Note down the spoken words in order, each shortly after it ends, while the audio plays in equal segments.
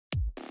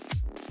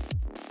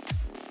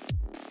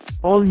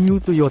All-new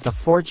Toyota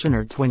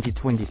Fortuner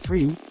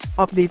 2023,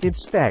 updated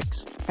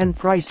specs, and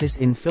prices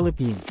in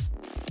Philippines.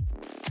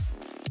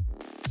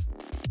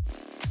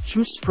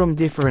 Choose from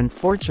different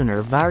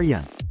Fortuner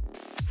variant.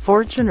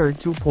 Fortuner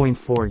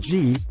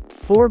 2.4G,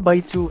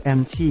 4x2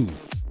 MT,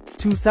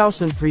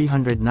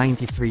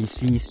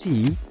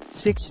 2,393cc,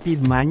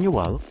 6-speed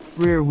manual,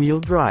 rear-wheel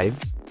drive,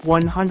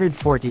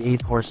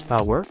 148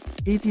 horsepower,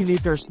 80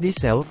 liters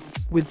diesel,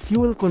 with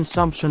fuel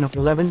consumption of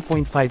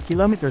 11.5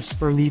 kilometers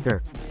per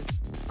liter.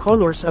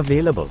 Colors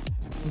available: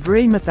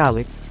 gray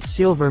metallic,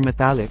 silver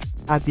metallic,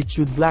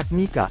 attitude black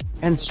mica,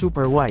 and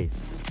super white.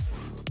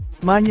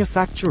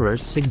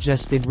 Manufacturer's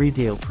suggested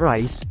retail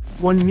price,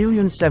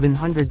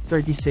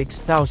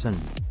 1,736,000.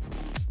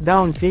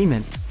 Down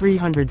payment,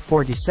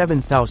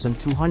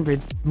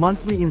 347,200,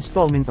 monthly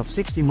installment of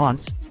 60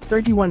 months,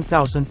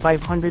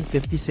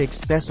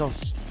 31,556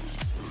 pesos.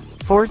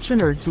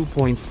 Fortuner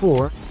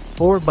 2.4,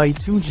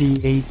 4x2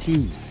 GAT,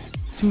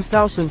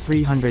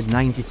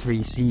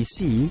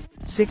 2,393cc,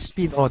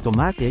 6-speed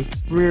automatic,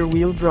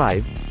 rear-wheel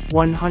drive,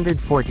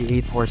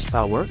 148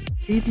 horsepower,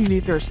 80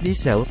 liters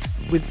diesel,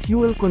 with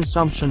fuel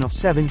consumption of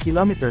 7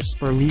 kilometers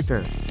per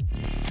liter.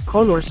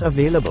 Colors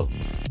available: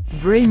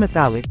 gray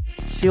metallic,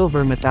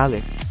 silver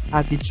metallic,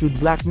 attitude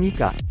black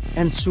mica,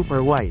 and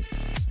super white.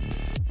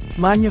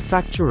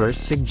 Manufacturer's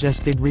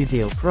suggested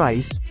retail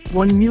price,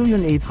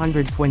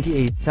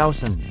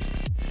 1,828,000.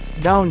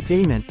 Down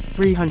payment,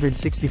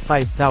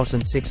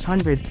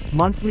 365,600,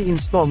 monthly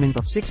installment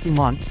of 60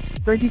 months,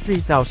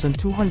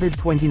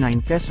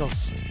 33,229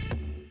 pesos.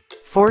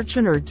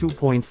 Fortuner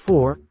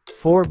 2.4,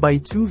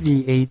 4x2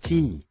 VAT,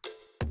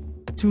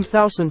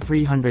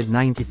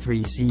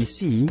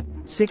 2,393cc,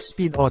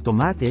 6-speed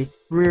automatic,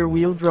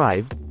 rear-wheel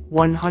drive,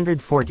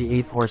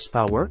 148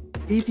 horsepower,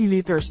 80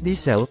 liters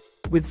diesel,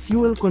 with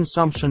fuel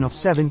consumption of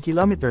 7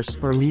 kilometers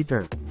per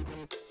liter.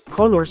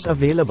 Colors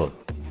available: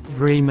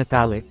 gray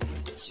metallic,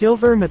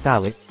 silver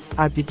metallic,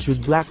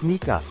 attitude black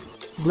mica,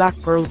 black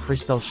pearl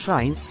crystal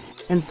shine,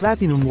 and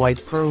platinum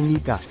white pearl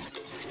mica.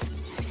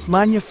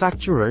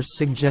 Manufacturer's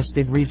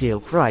suggested retail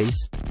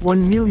price,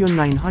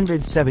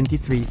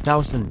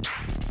 1,973,000.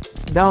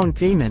 Down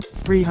payment,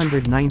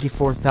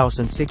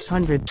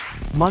 394,600,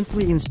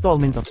 monthly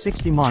installment of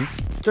 60 months,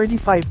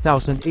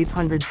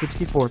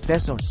 35,864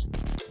 pesos.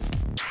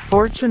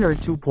 Fortuner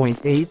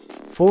 2.8,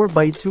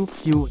 4x2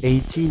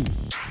 QAT,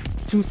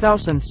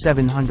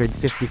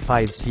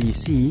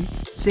 2,755cc,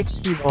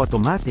 6-speed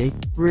automatic,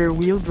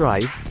 rear-wheel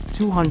drive,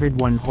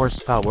 201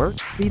 horsepower,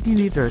 80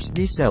 liters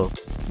diesel,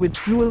 with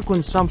fuel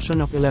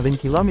consumption of 11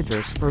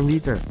 kilometers per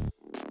liter.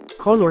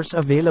 Colors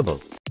available: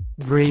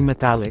 gray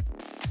metallic,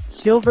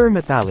 silver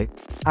metallic,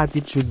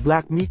 attitude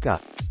black mica,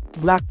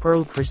 black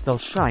pearl crystal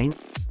shine,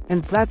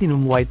 and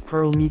platinum white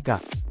pearl mica.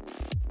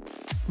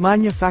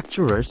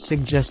 Manufacturer's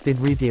suggested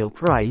retail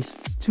price,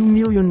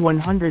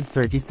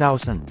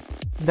 2,130,000.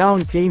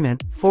 Down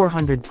payment,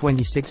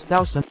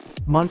 426,000,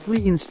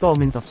 monthly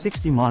installment of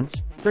 60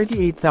 months,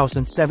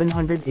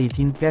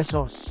 38,718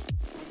 pesos.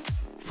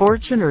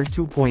 Fortuner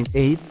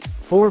 2.8,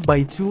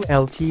 4x2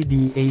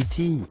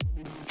 LTDAT,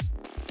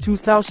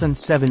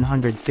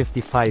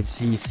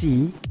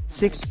 2,755cc,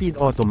 6-speed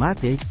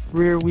automatic,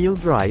 rear-wheel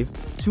drive,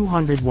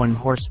 201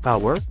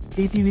 horsepower,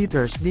 80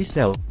 liters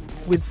diesel,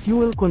 with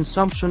fuel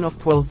consumption of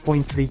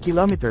 12.3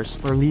 kilometers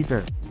per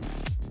liter.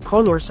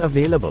 Colors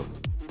available: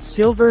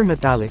 silver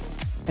metallic,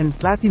 and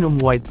platinum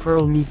white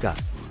pearl mica.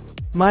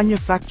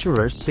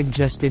 Manufacturer's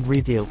suggested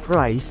retail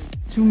price,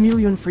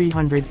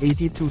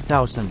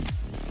 2,382,000.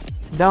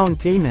 Down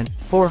payment,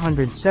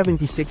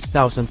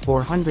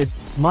 476,400,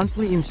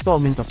 monthly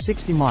installment of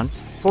 60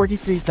 months,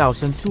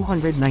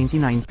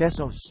 43,299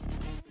 pesos.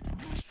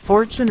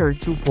 Fortuner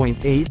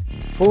 2.8,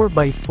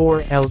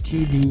 4x4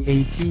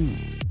 LTDAT,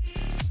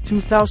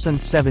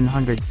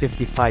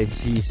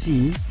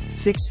 2,755cc,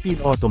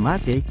 6-speed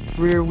automatic,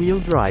 rear-wheel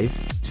drive,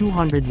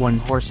 201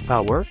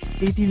 horsepower,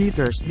 80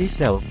 liters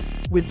diesel,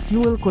 with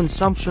fuel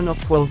consumption of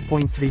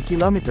 12.3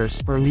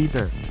 kilometers per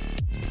liter.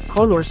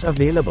 Colors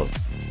available: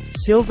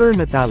 silver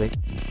metallic,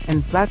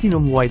 and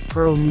platinum white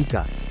pearl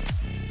mica.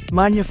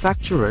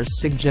 Manufacturer's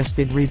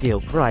suggested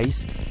retail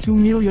price,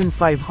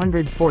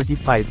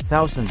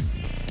 2,545,000.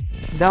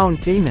 Down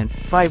payment,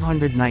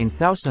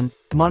 509,000,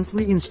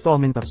 monthly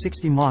installment of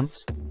 60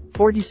 months,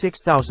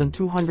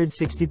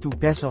 46,262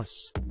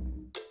 pesos.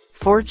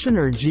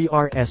 Fortuner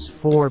GRS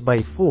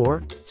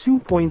 4x4,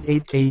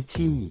 2.8 AT,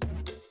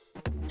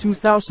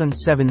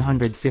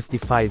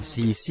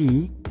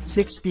 2,755cc,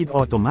 6-speed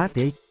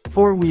automatic,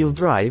 4-wheel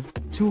drive,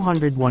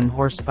 201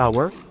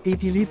 horsepower,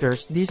 80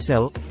 liters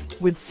diesel,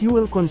 with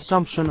fuel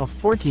consumption of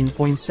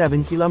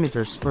 14.7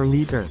 kilometers per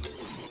liter.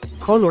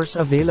 Colors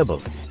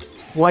available: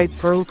 white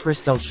pearl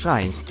crystal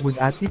shine, with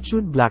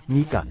attitude black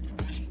mica.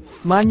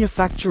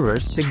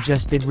 Manufacturer's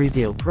suggested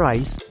retail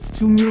price,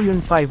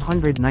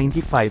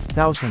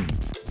 2,595,000.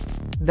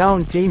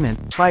 Down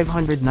payment,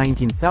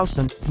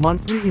 519,000,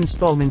 monthly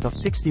installment of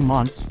 60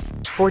 months,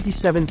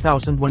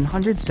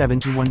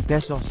 47,171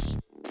 pesos.